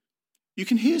You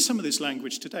can hear some of this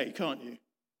language today, can't you?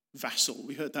 Vassal,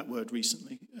 we heard that word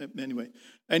recently.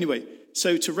 Anyway,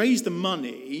 so to raise the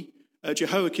money,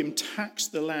 Jehoiakim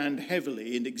taxed the land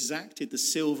heavily and exacted the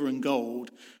silver and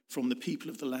gold from the people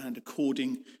of the land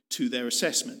according to their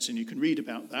assessments. And you can read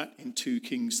about that in 2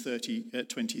 Kings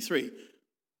 23.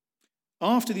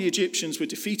 After the Egyptians were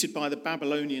defeated by the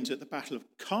Babylonians at the Battle of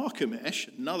Carchemish,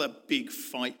 another big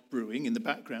fight brewing in the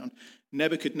background,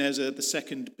 Nebuchadnezzar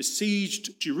II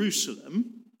besieged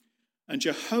Jerusalem, and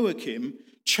Jehoiakim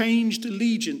changed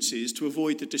allegiances to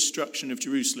avoid the destruction of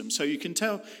Jerusalem. So you can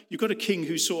tell you've got a king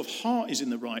whose sort of heart is in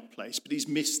the right place, but he's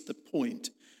missed the point.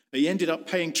 He ended up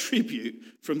paying tribute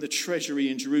from the treasury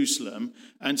in Jerusalem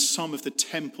and some of the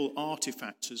temple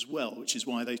artifacts as well, which is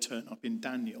why they turn up in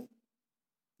Daniel,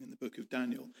 in the book of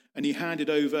Daniel. And he handed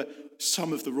over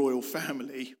some of the royal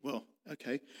family,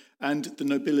 and the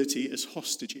nobility as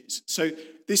hostages. So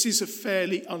this is a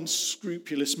fairly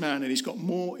unscrupulous man, and he's got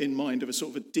more in mind of a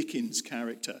sort of a Dickens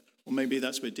character, or maybe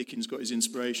that's where Dickens got his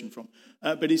inspiration from.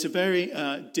 But he's a very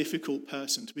difficult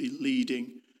person to be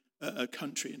leading a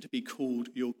country and to be called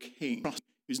your king,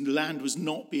 whose land was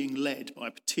not being led by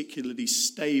a particularly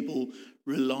stable,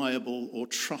 reliable, or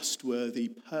trustworthy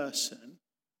person,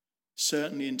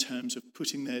 certainly in terms of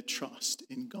putting their trust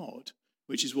in God,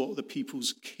 which is what the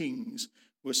people's kings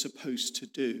were supposed to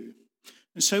do.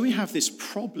 And so we have this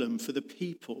problem for the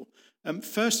people.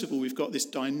 First of all, we've got this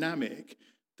dynamic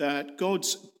that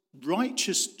God's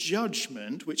righteous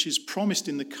judgment, which is promised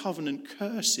in the covenant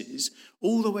curses,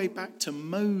 all the way back to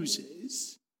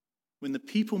Moses, when the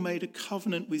people made a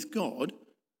covenant with God,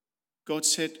 God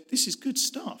said, this is good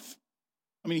stuff.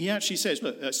 I mean, he actually says,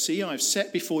 look, see, I've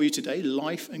set before you today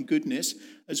life and goodness,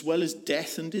 as well as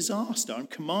death and disaster. I'm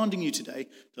commanding you today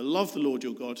to love the Lord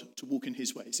your God, to walk in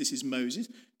his ways. This is Moses,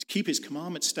 to keep his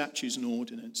commandments, statutes, and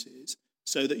ordinances,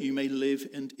 so that you may live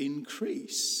and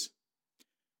increase.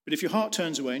 But if your heart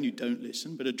turns away and you don't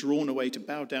listen, but are drawn away to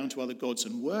bow down to other gods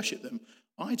and worship them,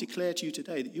 I declare to you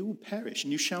today that you will perish,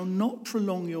 and you shall not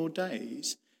prolong your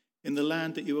days in the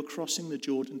land that you are crossing the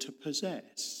Jordan to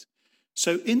possess.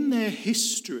 So in their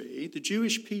history, the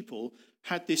Jewish people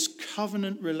had this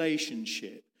covenant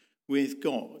relationship with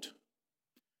God.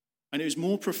 And it was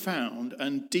more profound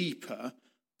and deeper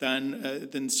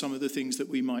than some of the things that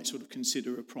we might sort of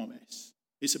consider a promise.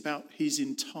 It's about his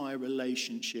entire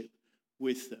relationship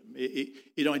with them.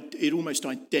 It almost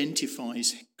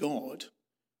identifies God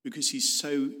because he's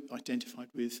so identified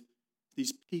with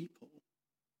these people.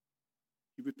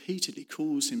 He repeatedly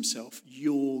calls himself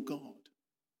your God.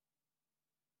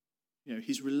 You know,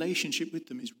 his relationship with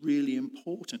them is really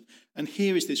important. And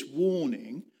here is this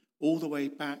warning all the way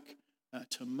back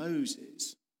to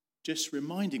Moses, just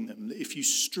reminding them that if you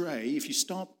stray, if you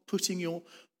start putting your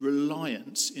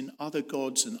reliance in other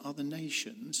gods and other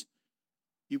nations,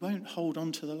 you won't hold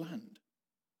on to the land.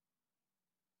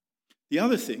 The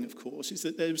other thing, of course, is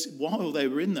that while they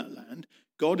were in that land,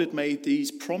 God had made these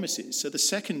promises. So the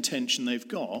second tension they've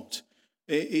got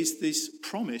is this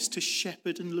promise to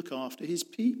shepherd and look after his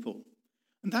people.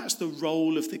 And that's the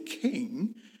role of the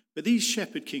king. But these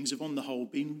shepherd kings have, on the whole,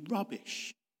 been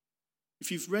rubbish.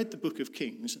 If you've read the book of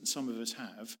Kings, and some of us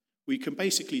have, we can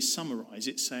basically summarize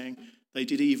it saying they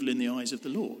did evil in the eyes of the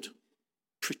Lord.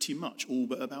 Pretty much all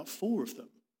but about 4 of them.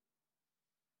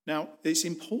 Now, it's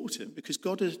important because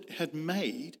God had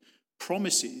made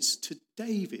promises to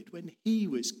David when he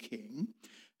was king.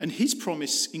 And his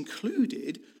promise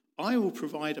included, I will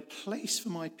provide a place for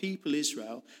my people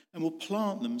Israel and will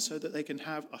plant them so that they can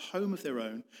have a home of their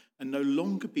own and no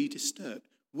longer be disturbed.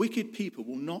 Wicked people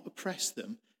will not oppress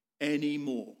them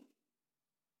anymore.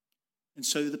 And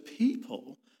so the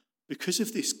people, because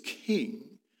of this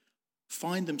king,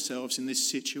 find themselves in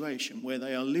this situation where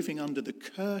they are living under the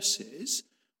curses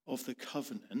of the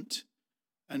covenant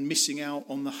and missing out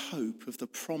on the hope of the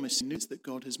promises that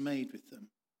God has made with them.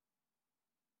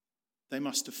 They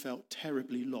must have felt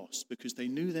terribly lost because they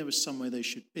knew there was somewhere they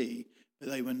should be, but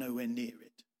they were nowhere near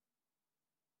it.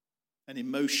 And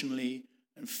emotionally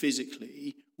and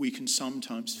physically, we can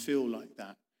sometimes feel like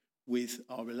that with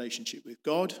our relationship with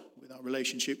God, with our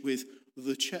relationship with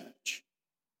the church.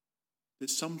 That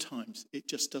sometimes it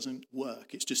just doesn't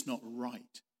work. It's just not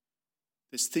right.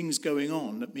 There's things going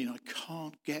on that mean I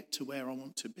can't get to where I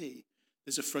want to be.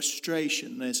 There's a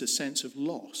frustration. There's a sense of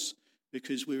loss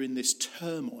because we're in this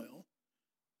turmoil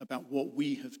about what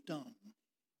we have done.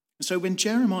 And so when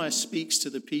Jeremiah speaks to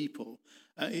the people,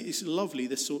 it's lovely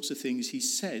the sorts of things he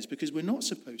says, because we're not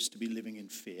supposed to be living in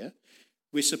fear.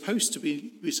 We're supposed to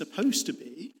be,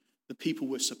 the people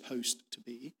were supposed to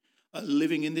be,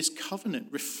 living in this covenant,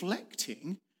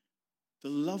 reflecting the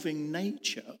loving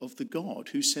nature of the God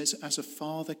who says, as a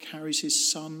father carries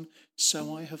his son,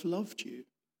 so I have loved you.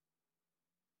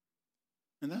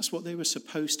 And that's what they were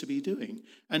supposed to be doing.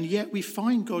 And yet we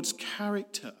find God's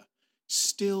character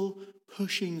still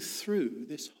pushing through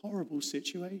this horrible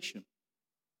situation.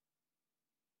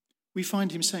 We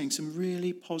find him saying some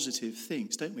really positive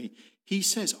things, don't we? He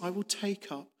says, he will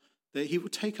take up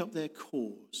their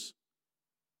cause.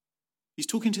 He's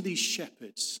talking to these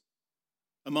shepherds,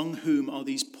 among whom are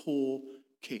these poor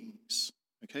kings.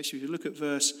 Okay, so if you look at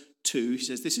verse 2, he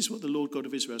says, this is what the Lord God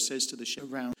of Israel says to the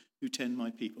shepherds around who tend my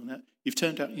people. Now, you've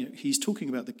turned out, he's talking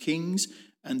about the kings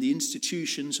and the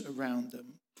institutions around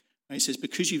them. And he says,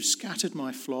 because you've scattered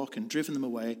my flock and driven them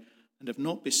away and have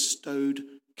not bestowed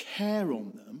care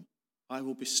on them, I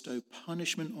will bestow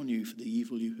punishment on you for the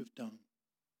evil you have done.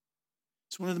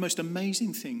 It's one of the most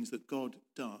amazing things that God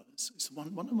does. It's one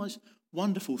of the most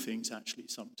wonderful things, actually,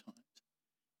 sometimes,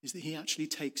 is that he actually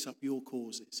takes up your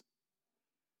causes.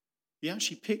 He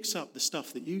actually picks up the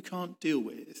stuff that you can't deal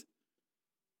with,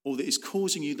 or that is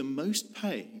causing you the most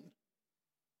pain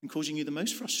and causing you the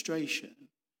most frustration. And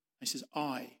he says,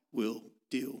 I will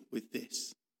deal with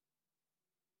this.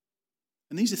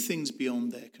 And these are things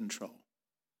beyond their control.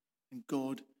 And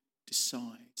God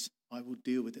decides, I will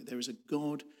deal with it. There is a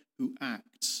God who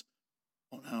acts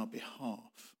on our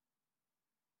behalf.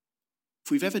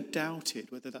 If we've ever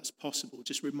doubted whether that's possible,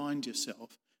 just remind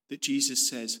yourself that Jesus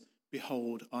says,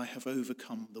 behold, I have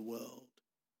overcome the world.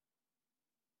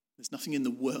 There's nothing in the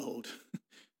world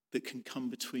that can come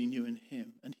between you and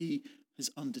him. And he has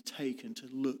undertaken to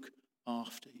look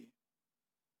after you.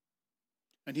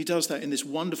 And he does that in this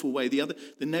wonderful way. The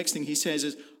next thing he says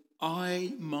is,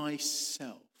 I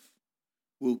myself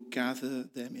will gather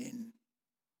them in.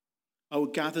 I will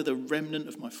gather the remnant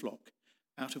of my flock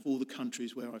out of all the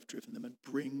countries where I've driven them and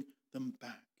bring them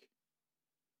back.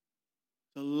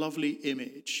 The lovely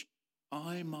image.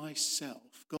 I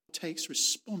myself. God takes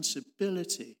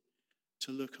responsibility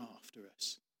to look after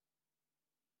us.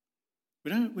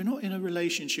 We're not in a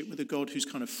relationship with a God who's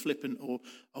kind of flippant or,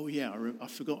 oh yeah, I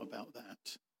forgot about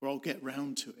that, or I'll get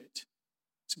round to it.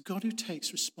 It's a God who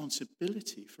takes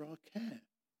responsibility for our care.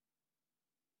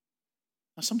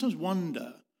 I sometimes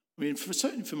wonder,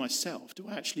 certainly for myself, do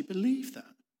I actually believe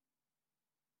that?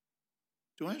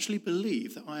 Do I actually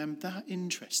believe that I am that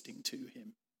interesting to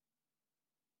him,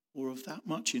 or of that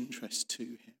much interest to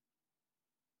him,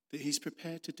 that he's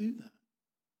prepared to do that?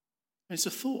 And it's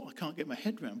a thought I can't get my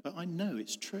head around, but I know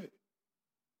it's true.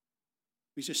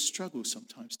 We just struggle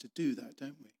sometimes to do that,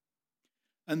 don't we?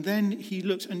 And then he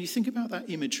looks, and you think about that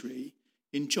imagery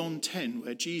in John 10,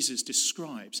 where Jesus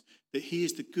describes that he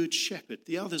is the good shepherd.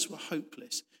 The others were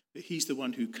hopeless, but he's the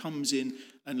one who comes in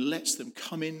and lets them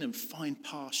come in and find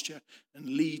pasture and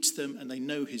leads them, and they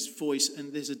know his voice.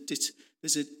 And there's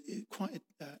quite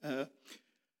an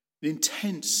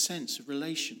intense sense of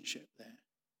relationship there.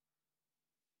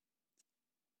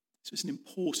 So it's an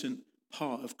important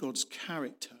part of God's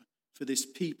character for this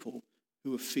people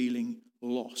who are feeling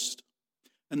lost.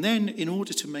 And then in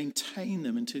order to maintain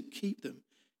them and to keep them,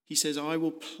 he says, I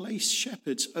will place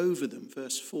shepherds over them,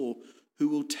 verse 4, who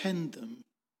will tend them.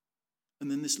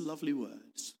 And then this lovely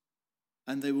words,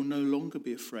 and they will no longer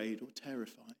be afraid or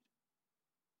terrified.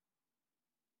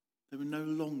 They will no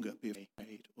longer be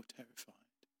afraid or terrified.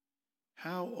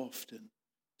 How often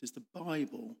does the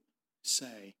Bible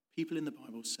say, people in the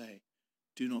Bible say,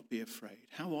 do not be afraid?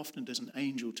 How often does an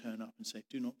angel turn up and say,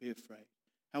 do not be afraid?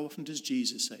 How often does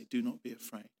Jesus say, do not be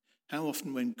afraid? How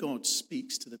often when God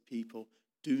speaks to the people,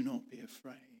 do not be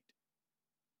afraid?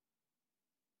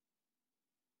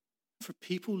 For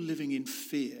people living in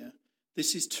fear,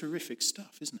 this is terrific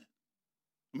stuff, isn't it?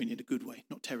 I mean, in a good way,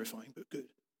 not terrifying, but good.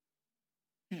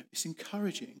 It's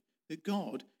encouraging that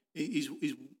God is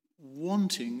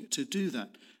wanting to do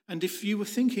that. And if you were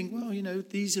thinking, well,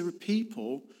 these are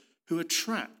people who are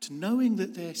trapped, knowing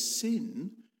that their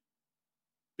sin,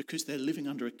 because they're living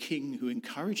under a king who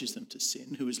encourages them to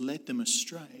sin, who has led them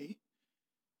astray,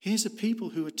 here's a people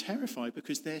who are terrified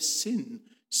because their sin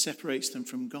separates them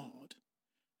from God.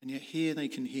 And yet here they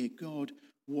can hear God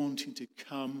wanting to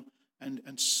come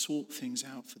and sort things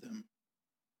out for them.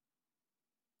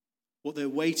 What they're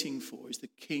waiting for is the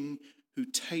king who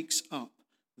takes up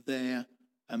their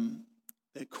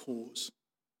cause,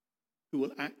 who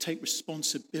will take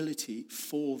responsibility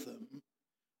for them,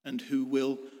 and who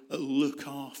will look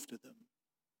after them.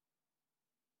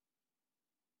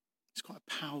 It's quite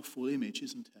a powerful image,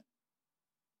 isn't it?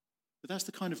 But that's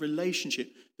the kind of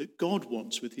relationship that God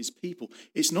wants with his people.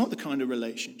 It's not the kind of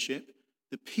relationship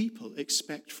the people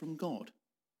expect from God,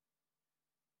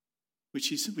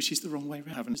 which is the wrong way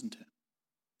around, isn't it?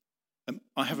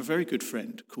 I have a very good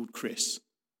friend called Chris.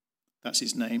 That's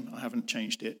his name. I haven't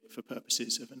changed it for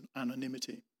purposes of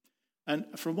anonymity. And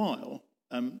for a while,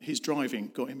 his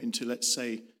driving got him into, let's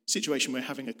say, a situation where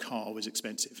having a car was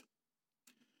expensive.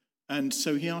 And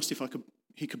so he asked if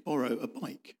he could borrow a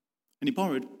bike. And he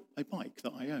borrowed a bike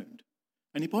that I owned.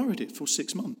 And he borrowed it for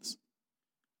 6 months.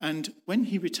 And when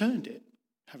he returned it,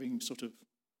 having sort of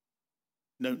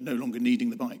no longer needing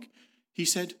the bike, he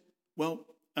said, well,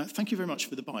 thank you very much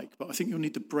for the bike, but I think you'll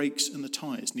need the brakes and the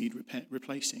tyres need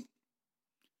replacing.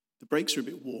 The brakes are a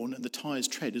bit worn and the tyres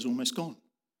tread is almost gone.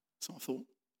 So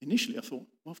initially I thought,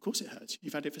 well, of course it has.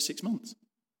 You've had it for 6 months.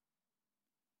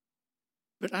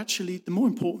 But actually, the more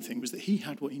important thing was that he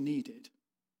had what he needed.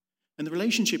 And the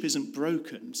relationship isn't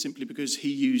broken simply because he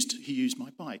used my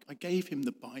bike. I gave him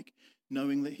the bike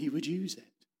knowing that he would use it.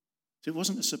 So it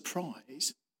wasn't a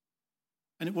surprise.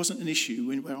 And it wasn't an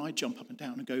issue where I jump up and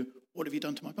down and go, what have you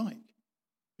done to my bike?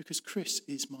 Because Chris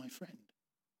is my friend.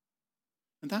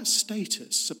 And that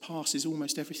status surpasses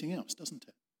almost everything else, doesn't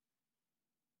it?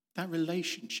 That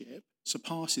relationship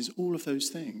surpasses all of those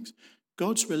things.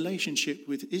 God's relationship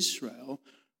with Israel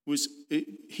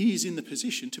he is in the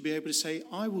position to be able to say,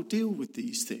 I will deal with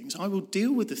these things. I will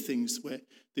deal with the things that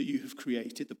you have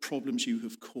created, the problems you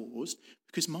have caused,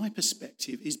 because my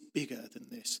perspective is bigger than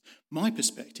this. My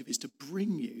perspective is to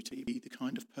bring you to be the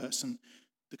kind of person,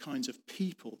 the kinds of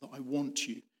people that I want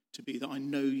you to be, that I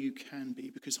know you can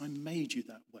be, because I made you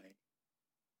that way.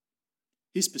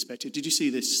 His perspective, did you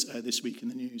see this this week in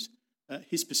the news?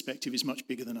 His perspective is much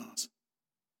bigger than ours.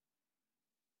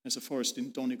 There's a forest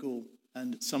in Donegal,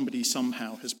 and somebody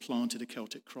somehow has planted a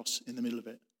Celtic cross in the middle of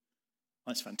it.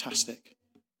 That's fantastic.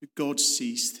 God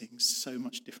sees things so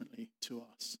much differently to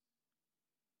us.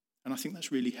 And I think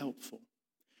that's really helpful.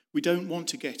 We don't want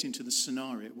to get into the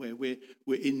scenario where we're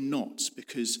in knots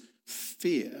because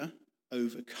fear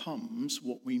overcomes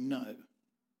what we know.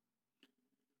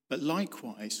 But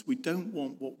likewise, we don't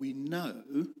want what we know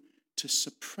to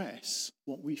suppress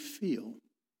what we feel.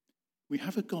 We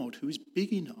have a God who is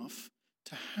big enough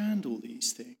to handle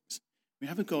these things. We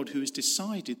have a God who has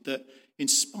decided that in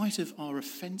spite of our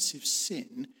offensive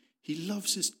sin, he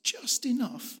loves us just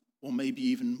enough, or maybe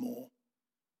even more,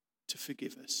 to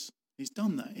forgive us. He's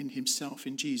done that in himself,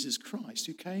 in Jesus Christ,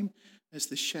 who came as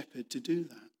the shepherd to do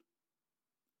that.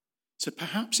 So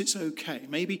perhaps it's okay.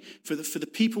 Maybe for the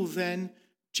people then,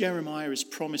 Jeremiah is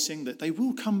promising that they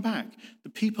will come back. The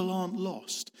people aren't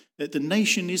lost. That the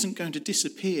nation isn't going to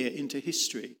disappear into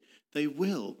history. They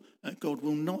will. God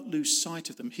will not lose sight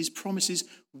of them. His promises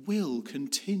will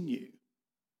continue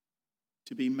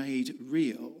to be made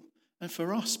real. And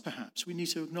for us, perhaps, we need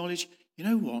to acknowledge, you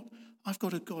know what? I've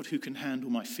got a God who can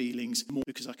handle my feelings more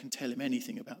because I can tell him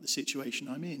anything about the situation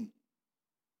I'm in.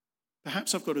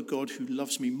 Perhaps I've got a God who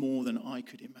loves me more than I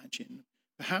could imagine.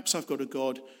 Perhaps I've got a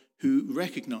God who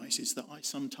recognizes that I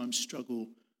sometimes struggle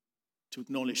to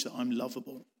acknowledge that I'm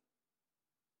lovable.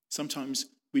 Sometimes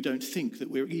we don't think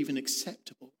that we're even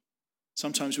acceptable.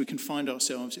 Sometimes we can find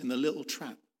ourselves in the little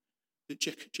trap that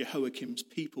Jehoiakim's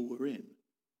people were in,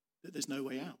 that there's no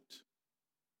way out,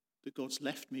 that God's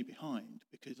left me behind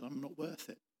because I'm not worth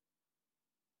it.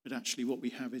 But actually what we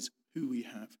have is who we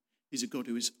have is a God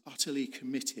who is utterly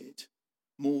committed,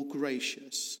 more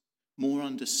gracious, more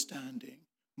understanding,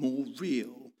 more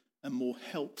real, and more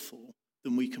helpful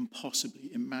than we can possibly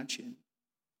imagine.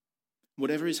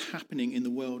 Whatever is happening in the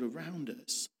world around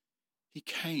us, he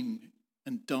came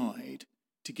and died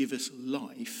to give us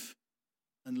life,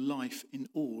 and life in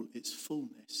all its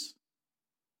fullness.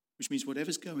 Which means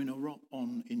whatever's going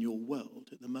on in your world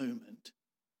at the moment,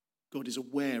 God is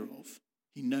aware of.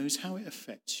 He knows how it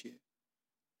affects you,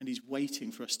 and he's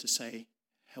waiting for us to say,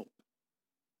 help.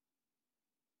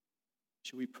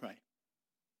 Shall we pray?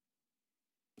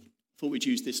 Thought we'd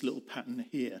use this little pattern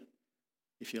here,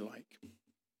 if you like.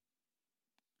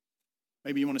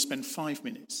 Maybe you want to spend 5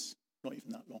 minutes, not even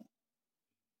that long.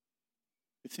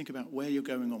 But think about where you're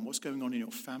going on, what's going on in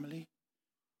your family,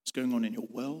 what's going on in your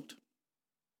world.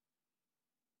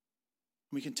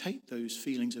 And we can take those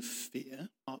feelings of fear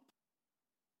up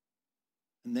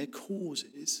and their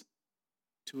causes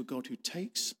to a God who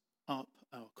takes up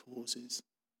our causes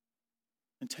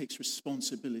and takes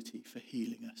responsibility for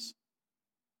healing us.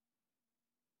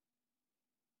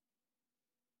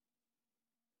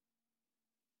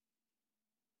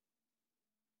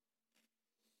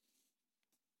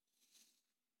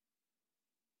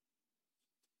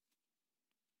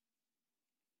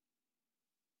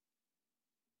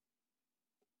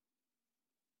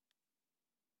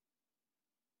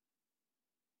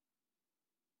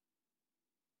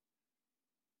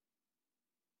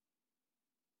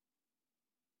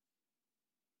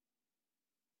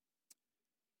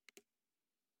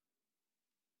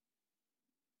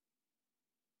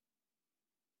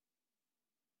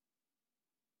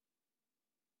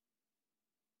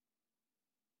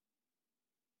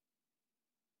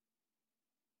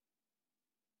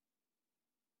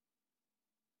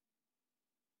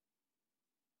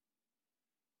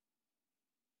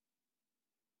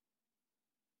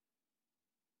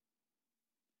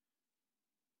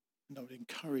 And I would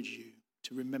encourage you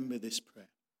to remember this prayer.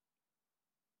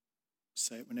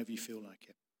 Say it whenever you feel like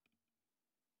it.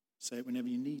 Say it whenever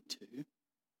you need to.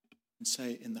 And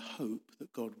say it in the hope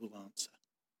that God will answer.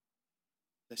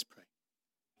 Let's pray.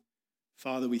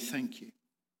 Father, we thank you.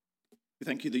 We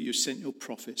thank you that you sent your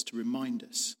prophets to remind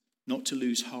us not to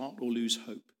lose heart or lose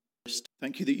hope.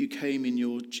 Thank you that you came in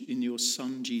your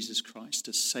Son, Jesus Christ,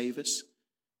 to save us,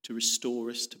 to restore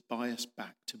us, to buy us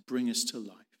back, to bring us to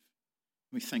life.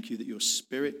 We thank you that your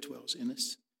Spirit dwells in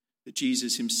us, that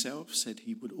Jesus himself said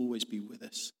he would always be with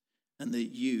us, and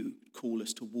that you call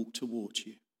us to walk towards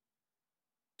you,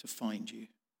 to find you.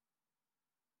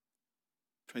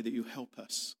 Pray that you help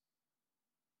us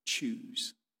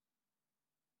choose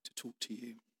to talk to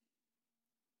you.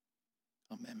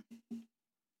 Amen. I'm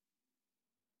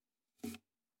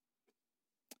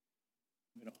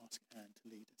going to ask Anne to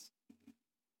lead us.